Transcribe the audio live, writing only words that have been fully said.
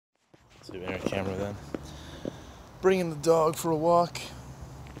Let's do inner camera then. Bringing the dog for a walk.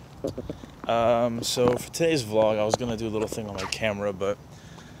 So for today's vlog, I was gonna do a little thing on my camera, but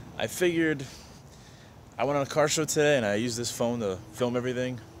I figured I went on a car show today and I used this phone to film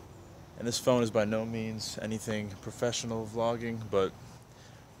everything. And this phone is by no means anything professional vlogging, but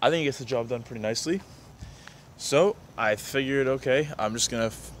I think it gets the job done pretty nicely. So I figured, okay, I'm just gonna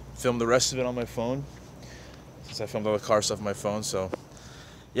film the rest of it on my phone, since I filmed all the car stuff on my phone. So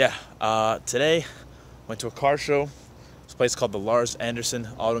yeah, today went to a car show. This place called the Lars Anderson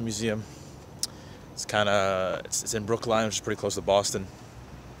Auto Museum. It's in Brookline, which is pretty close to Boston.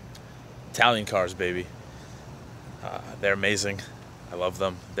 Italian cars, baby. They're amazing. I love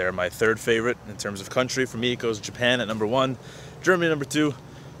them. They're my third favorite in terms of country. For me, it goes Japan at number 1, Germany number 2,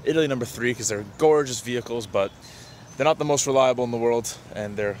 Italy number 3, because they're gorgeous vehicles, but they're not the most reliable in the world,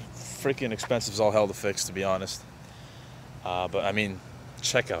 and they're freaking expensive as all hell to fix, to be honest. But I mean,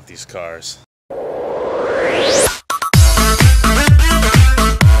 check out these cars.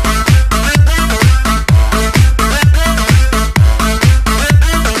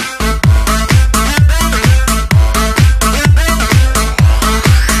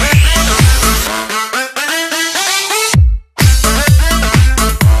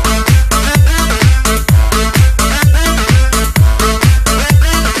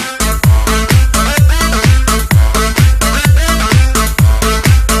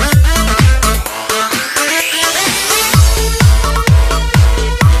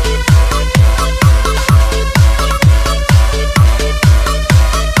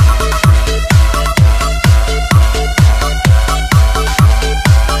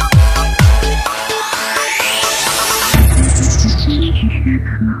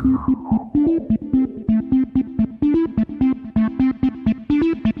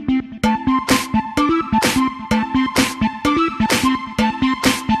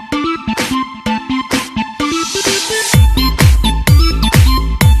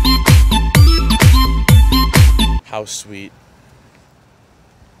 How sweet.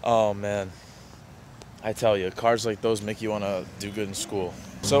 Oh man, I tell you, cars like those make you want to do good in school.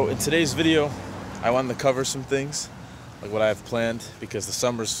 So in today's video, I wanted to cover some things, like what I have planned, because the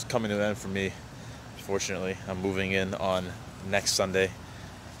summer's coming to an end for me. Fortunately, I'm moving in on next Sunday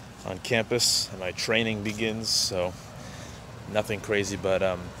on campus, and my training begins, so nothing crazy. But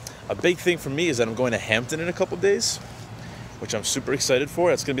a big thing for me is that I'm going to Hampton in a couple days, which I'm super excited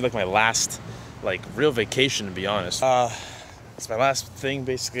for. It's gonna be like my last real vacation, to be honest. It's my last thing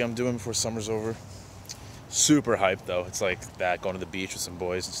basically I'm doing before summer's over. Super hyped though. It's like that, going to the beach with some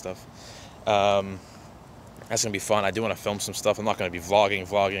boys and stuff. That's gonna be fun. I do want to film some stuff. I'm not gonna be vlogging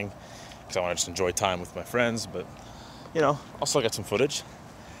because I want to just enjoy time with my friends, but you know, I'll still get some footage.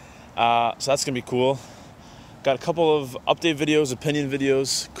 So that's gonna be cool. Got a couple of update videos, opinion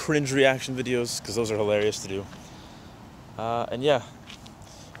videos, cringe reaction videos, because those are hilarious to do. And yeah,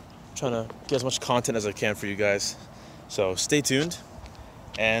 trying to get as much content as I can for you guys, so stay tuned,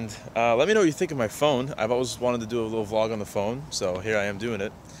 and let me know what you think of my phone. I've always wanted to do a little vlog on the phone, so here I am doing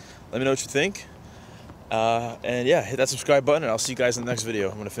it. Let me know what you think, and yeah, hit that subscribe button, and I'll see you guys in the next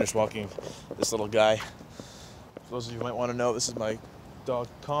video. I'm gonna finish walking this little guy. For those of you who might want to know, this is my dog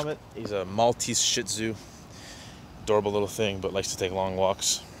Comet. He's a Maltese Shih Tzu, adorable little thing, but likes to take long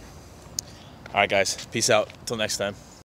walks. All right guys, peace out, until next time.